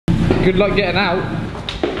Good luck getting out.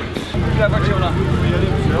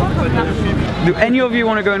 Do any of you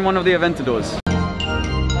want to go in one of the Aventadors?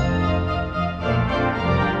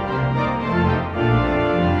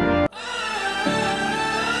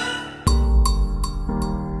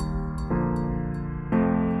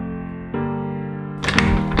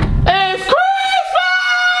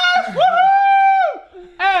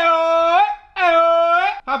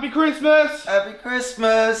 Happy Christmas! Happy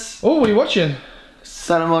Christmas! Oh, what are you watching?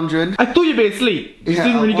 Salamandrin. I thought you'd be asleep. You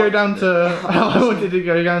didn't really go down to how I wanted to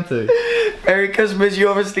go down to. Merry Christmas, you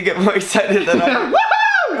obviously get more excited than I am.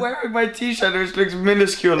 Wearing my t-shirt which looks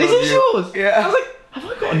minuscule on you. Is this yours? Yeah. I was like, have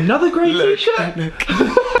I got another grey t-shirt? Look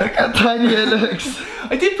how tiny it looks.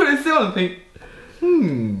 I did put it still and think,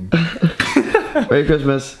 Merry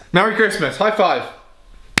Christmas. Merry Christmas, high five.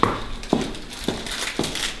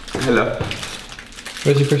 Hello.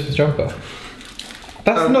 Where's your Christmas jumper?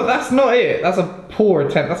 That's not it. That's a poor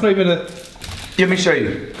attempt. That's not even a... Let me show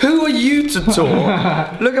you. Who are you to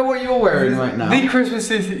talk? Look at what you're wearing right now. The Christmas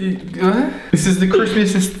is... This is the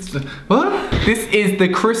Christmas... What? This is the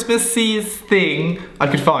Christmassiest thing I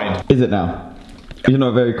could find. Is it now? You're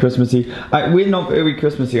not very Christmassy. We're not very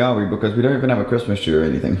Christmassy, are we? Because we don't even have a Christmas tree or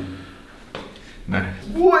anything. No.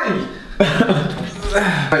 Wait!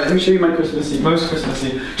 Right, let me show you my most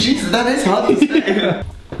Christmassy. Jesus, that is hard to say.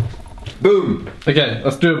 Boom. Okay,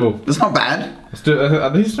 that's doable. That's not bad. Let's do it.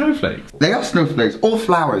 Are these snowflakes? They are snowflakes, or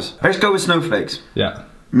flowers. Let's go with snowflakes. Yeah.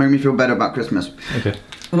 Make me feel better about Christmas. Okay.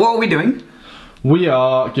 What are we doing? We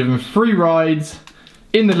are giving free rides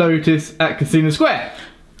in the Lotus at Casino Square.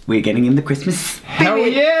 We're getting in the Christmas. Hell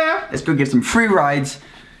yeah! Let's go give some free rides.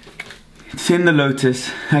 It's in the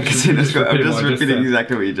Lotus at Casino Square. I'm just repeating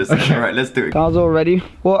exactly what you just said. Alright, let's do it. Car's all ready.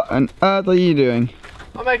 What on earth are you doing?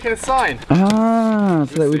 I'm making a sign. Ah,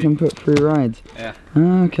 so that we can put free rides. Yeah.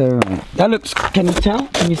 Okay, right. That looks, can you tell?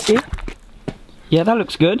 Can you see? Yeah, that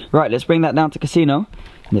looks good. Right, let's bring that down to Casino.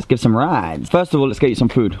 And let's give some rides. First of all, let's get you some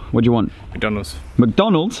food. What do you want? McDonald's.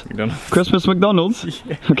 McDonald's? McDonald's. Christmas McDonald's?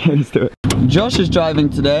 Yeah. Okay, let's do it. Josh is driving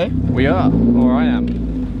today. We are, or I am.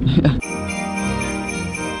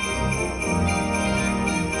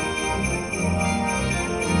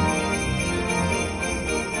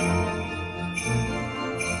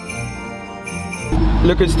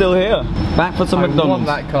 Look, it's still here. Back for some McDonald's. I want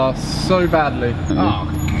that car so badly. Oh,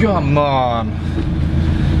 come on.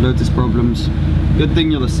 Lotus problems. Good thing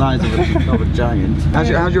you're the size of a giant.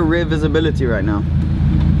 How's your rear visibility right now?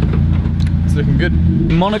 It's looking good.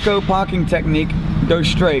 Monaco parking technique. Go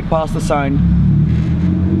straight past the sign.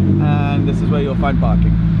 And this is where you'll find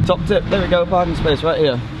parking. Top tip, there we go, parking space right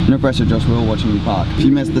here. No pressure, Josh, we're all watching you park. If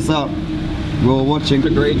you mess this up, we're all watching to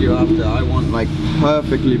grade you after. I want like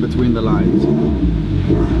perfectly between the lines.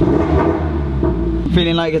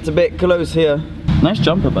 Feeling like it's a bit close here. Nice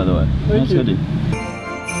jumper, by the way. Thank you. Hoodie.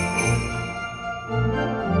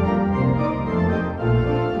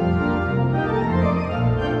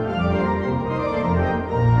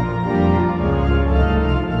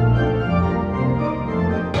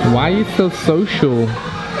 Why are you so social?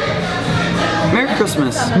 Merry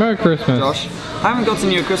Christmas. Merry Christmas. Josh, I haven't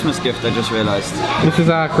gotten you a Christmas gift, I just realised. This is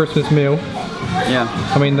our Christmas meal. Yeah.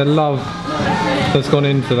 I mean, the love that's gone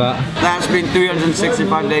into that. That's been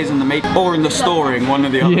 365 days in the making, or in the storing, one or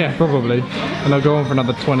the other. Yeah, probably. And they'll go on for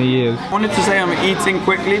another 20 years. I wanted to say I'm eating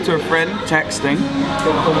quickly to a friend, texting,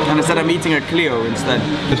 and I said I'm eating a Clio instead.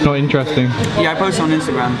 It's not interesting. Yeah, I post on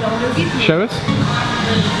Instagram. Show us.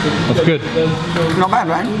 That's good. Not bad,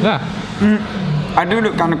 right? Yeah. I do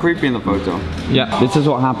look kind of creepy in the photo. Yeah. This is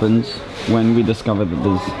what happens when we discover that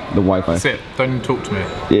there's the Wi-Fi. That's it. Don't even talk to me.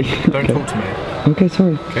 Yeah. Don't talk to me. Okay,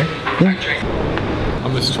 sorry. Okay. Yeah.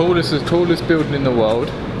 I'm the tallest building in the world.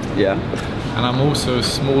 Yeah. And I'm also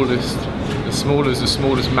as small as the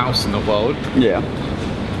smallest mouse in the world. Yeah.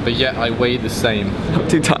 But yet I weigh the same. I'm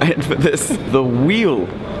too tired for this. The wheel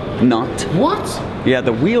nut. What? Yeah,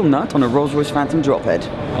 the wheel nut on a Rolls-Royce Phantom drophead.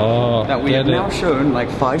 Oh, that we have now shown like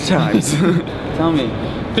 5 times. Tell me.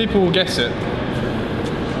 People will guess it.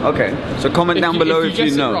 Okay, so comment down below if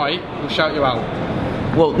you know. If you guess it right, we'll shout you out.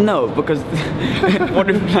 Well, no, because what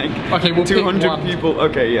if like okay, we'll 200 people?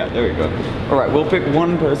 Okay, yeah, there we go. All right, we'll pick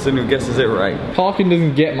one person who guesses it right. Parking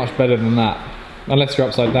doesn't get much better than that, unless you're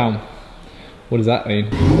upside down. What does that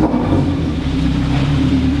mean?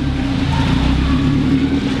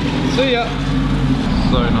 See ya.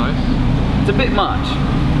 So nice. It's a bit much.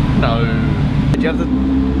 No. Did you have the?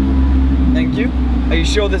 Thank you. Are you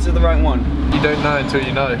sure this is the right one? You don't know until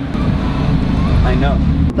you know. I know.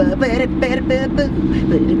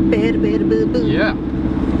 Yeah.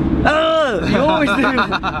 Oh, you always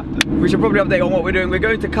do. We should probably update on what we're doing. We're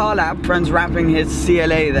going to Car Lab. Friend's wrapping his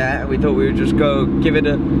CLA there. We thought we would just go give it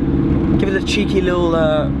a cheeky little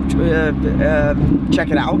check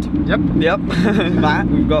it out. Yep. That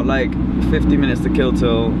we've got like 50 minutes to kill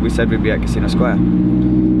till we said we'd be at Casino Square.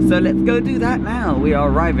 So let's go do that now. We are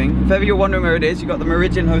arriving. If ever you're wondering where it is, you've got the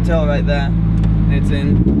Meridian Hotel right there. And it's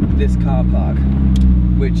in this car park,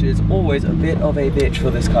 which is always a bit of a bitch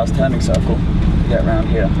for this car's turning circle to get around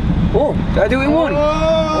here. Oh, did I do it in one?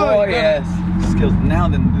 Oh yes. Skills. Now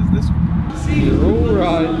then, there's this. See, you're all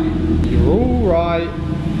right. You're all right.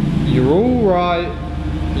 You're all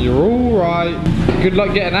right. You're all right. Good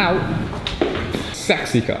luck getting out.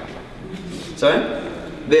 Sexy car. So,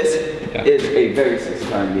 this is a very sexy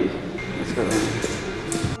car indeed. Let's go then.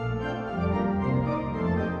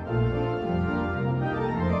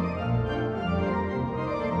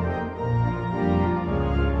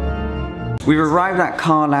 We've arrived at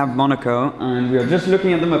Car Lab Monaco and we are just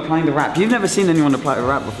looking at them applying the wrap. You've never seen anyone apply a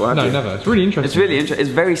wrap before, have you? No, never. It's really interesting. It's really interesting.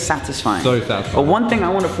 It's very satisfying. So satisfying. But one thing I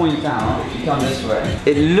want to point out, if you come this way,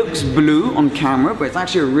 it looks blue on camera, but it's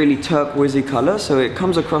actually a really turquoisey color, so it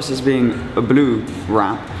comes across as being a blue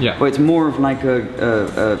wrap. Yeah. But it's more of like a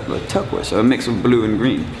turquoise, so a mix of blue and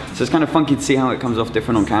green. So it's kind of funky to see how it comes off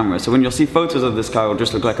different on camera. So when you'll see photos of this car, it'll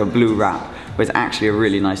just look like a blue wrap, but it's actually a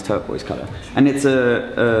really nice turquoise color. And it's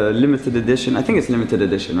a limited edition. I think it's limited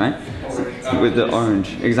edition, right? With the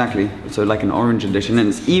orange, exactly. So like an orange edition, and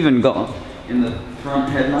it's even got in the front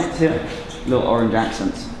headlights here little orange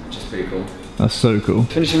accents, which is pretty cool. That's so cool.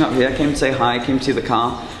 Finishing up here, came to say hi, came to see the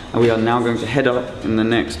car, and we are now going to head up in the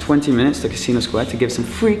next 20 minutes to Casino Square to give some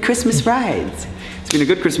free Christmas rides. It's been a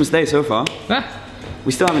good Christmas day so far.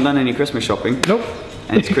 We still haven't done any Christmas shopping. Nope.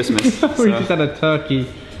 And it's Christmas. We just had a turkey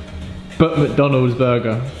but McDonald's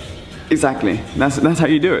burger. Exactly. That's how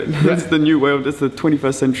you do it. That's the new way of that's the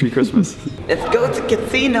 21st century Christmas. Let's go to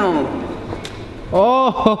casino.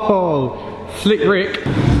 Oh, Slick Rick.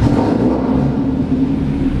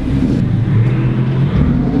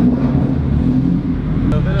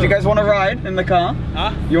 Do you guys want to ride in the car?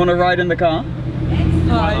 Huh? You want to ride in the car?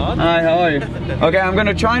 Hi. Hi, how are you? Okay, I'm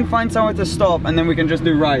gonna try and find somewhere to stop and then we can just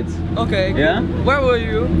do rides. Okay. Yeah? Where were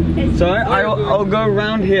you? Sorry, I'll go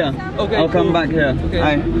around here. Okay. I'll come back here. Okay.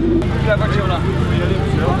 Hi.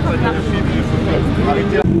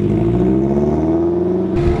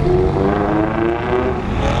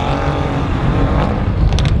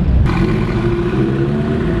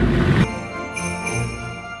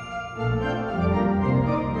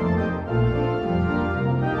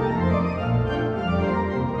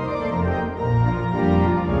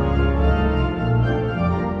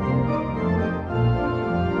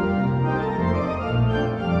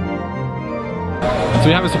 So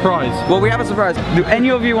we have a surprise. Well, we have a surprise. Do any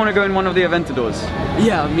of you want to go in one of the Aventadors?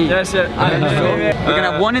 Yeah, me. Yes, yeah. We're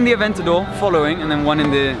gonna have one in the Aventador following, and then one in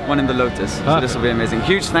the Lotus. So this will be amazing.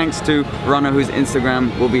 Huge thanks to Rana, whose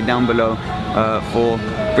Instagram will be down below, for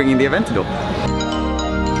bringing the Aventador.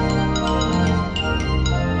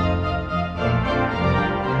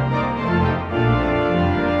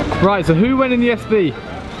 Right, so who went in the SB?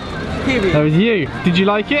 Kiwi. That was you. Did you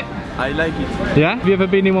like it? I like it. Yeah? Have you ever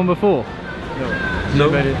been in one before? No.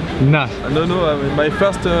 No. No, my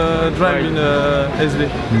first drive in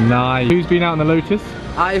SB. Nice. Who's been out on the Lotus?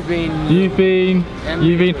 I've been. You've been.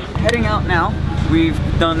 Heading out now. We've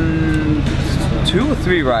done 2 or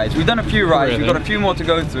 3 rides. We've done a few rides. We've got a few more to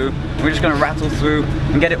go through. We're just gonna rattle through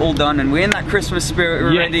and get it all done. And we're in that Christmas spirit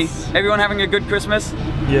already. Everyone having a good Christmas?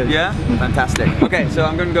 Yes. Yeah? Fantastic. Okay, so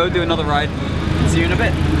I'm gonna go do another ride. See you in a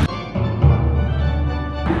bit.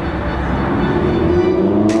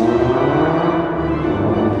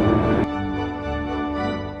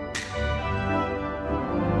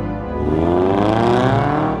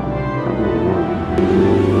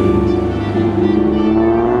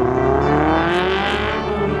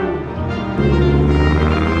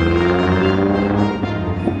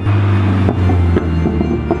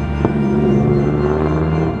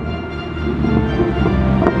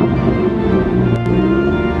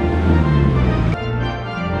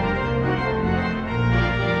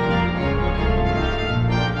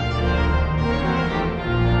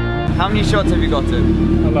 How many shots have you got to?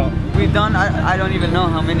 A lot. We've done, I don't even know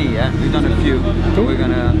how many yet. We've done a few. Cool. We're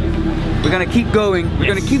gonna keep going. We're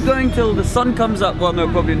gonna keep going till the sun comes up. Well, no,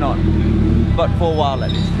 probably not. But for a while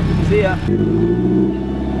at least. See ya.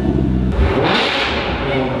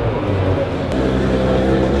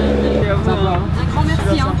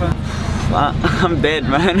 I'm dead,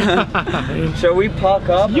 man. Shall we park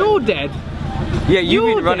up? You're dead. Yeah,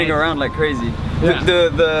 you've been running around like crazy. Yeah.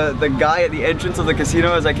 The guy at the entrance of the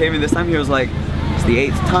casino as I came in this time, he was like, It's the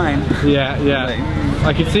 8th time. Yeah, yeah.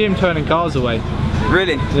 I can see him turning cars away.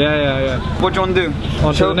 Really? Yeah. What do you want to do?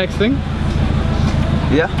 On to the next thing?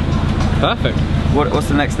 Yeah. Perfect. What's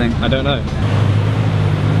the next thing? I don't know.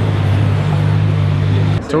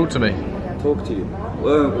 Talk to me. Talk to you.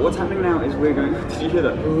 What's happening now is we're going. Did you hear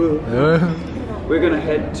that? We're going to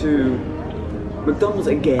head to McDonald's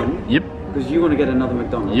again. Yep. Because you want to get another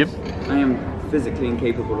McDonald's. Yep. I am physically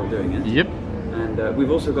incapable of doing it. Yep. And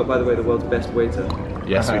we've also got, by the way, the world's best waiter.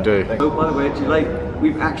 Yes, we do. Oh, by the way, do you like?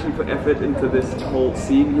 We've actually put effort into this whole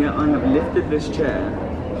scene here. I have lifted this chair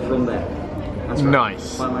from there. That's right.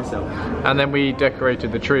 Nice. By myself. And then we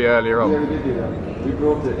decorated the tree earlier on. Yeah, we did do that. We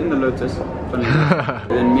brought it in the Lotus. Funny enough.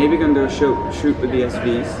 Then maybe we're going to do a shoot with the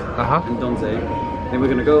SVs and Donze. Then we're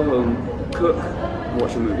going to go home, cook, and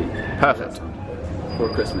watch a movie. Perfect. For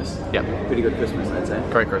Christmas. Yep. Pretty good Christmas, I'd say.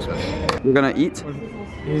 Great Christmas. We're going to eat.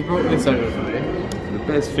 He's brought this over for me. The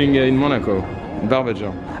best thing in Monaco.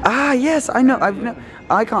 Barbecue. Ah, yes, I know.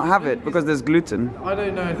 I can't have it because there's gluten. I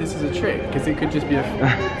don't know if this is a trick, because it could just be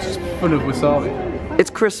just full of wasabi. It's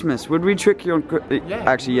Christmas. Would we trick you on Yeah.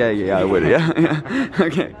 Actually, yeah, I would, yeah.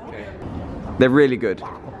 Okay. They're really good.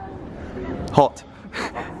 Hot.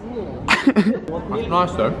 That's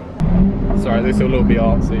nice though. Sorry, this will all be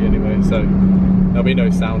artsy anyway, so there'll be no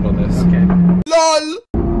sound on this. Okay. LOL!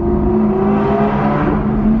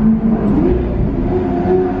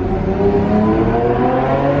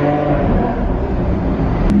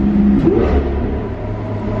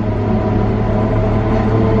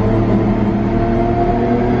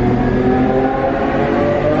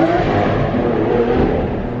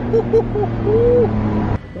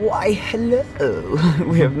 Why, hello!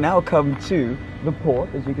 We have now come to the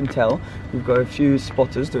port, as you can tell. We've got a few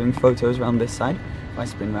spotters doing photos around this side. If I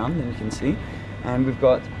spin around, then you can see. And we've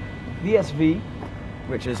got the SV,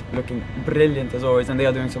 which is looking brilliant as always, and they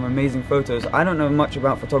are doing some amazing photos. I don't know much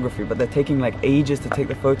about photography, but they're taking like ages to take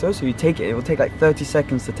the photo. So you take it, it will take like 30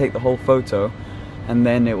 seconds to take the whole photo, and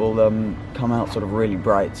then it will come out sort of really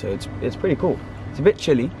bright. So it's pretty cool. It's a bit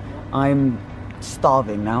chilly. I'm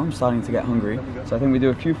starving now. I'm starting to get hungry. So I think we do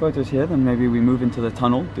a few photos here, then maybe we move into the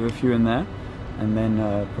tunnel, do a few in there, and then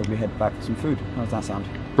probably head back for some food. How does that sound?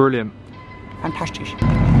 Brilliant. Fantastic.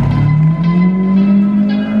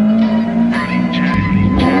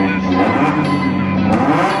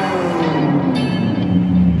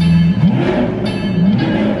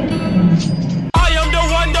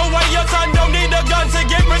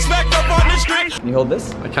 Can you hold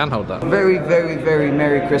this? I can hold that. Very, very, very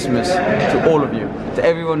Merry Christmas to all of you. To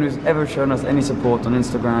everyone who's ever shown us any support on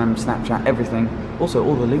Instagram, Snapchat, everything. Also,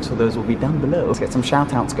 all the links for those will be down below. Let's get some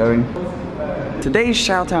shout outs going. Today's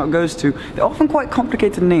shout out goes to, they're often quite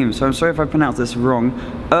complicated names, so I'm sorry if I pronounce this wrong.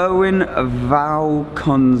 Erwin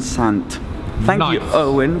Vaukonsant. Thank you,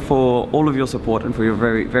 Erwin, for all of your support and for your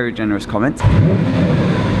very, very generous comments.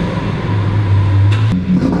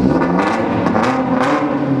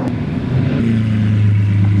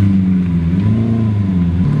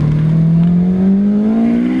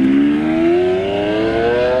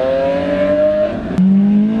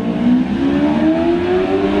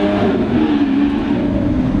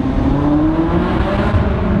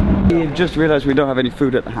 Just realized we don't have any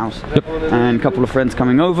food at the house. Yep. And a couple of friends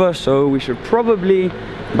coming over, so we should probably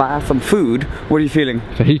buy some food. What are you feeling?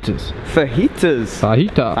 Fajitas. Fajitas.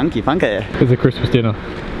 Fajita. Funky, funky. It's a Christmas dinner.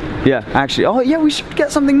 Yeah, actually. Oh yeah, we should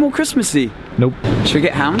get something more Christmassy. Nope. Should we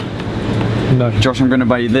get ham? No. Josh, I'm gonna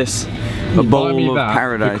buy you this. A bowl of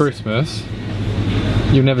paradise. For Christmas,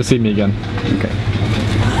 you'll never see me again. Okay.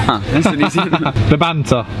 Huh, that's an easy. The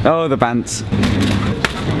banter. Oh, the bants.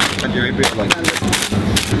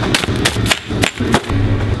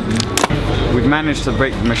 We've managed to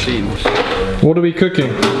break the machine. What are we cooking?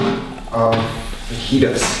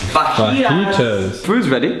 Fajitas. Fajitas. Food's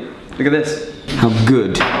ready. Look at this. How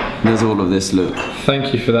good does all of this look?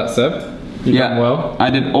 Thank you for that, Seb. You've done well. I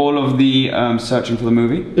did all of the searching for the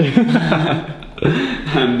movie.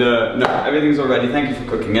 And no, everything's all ready. Thank you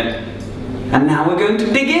for cooking it. And now we're going to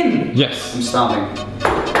dig in. Yes. I'm starving.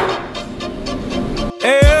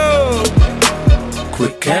 Ayo,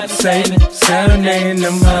 quick capsizing, serenading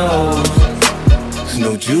them hoes. There's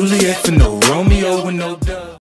no Juliet for no Romeo with no dove.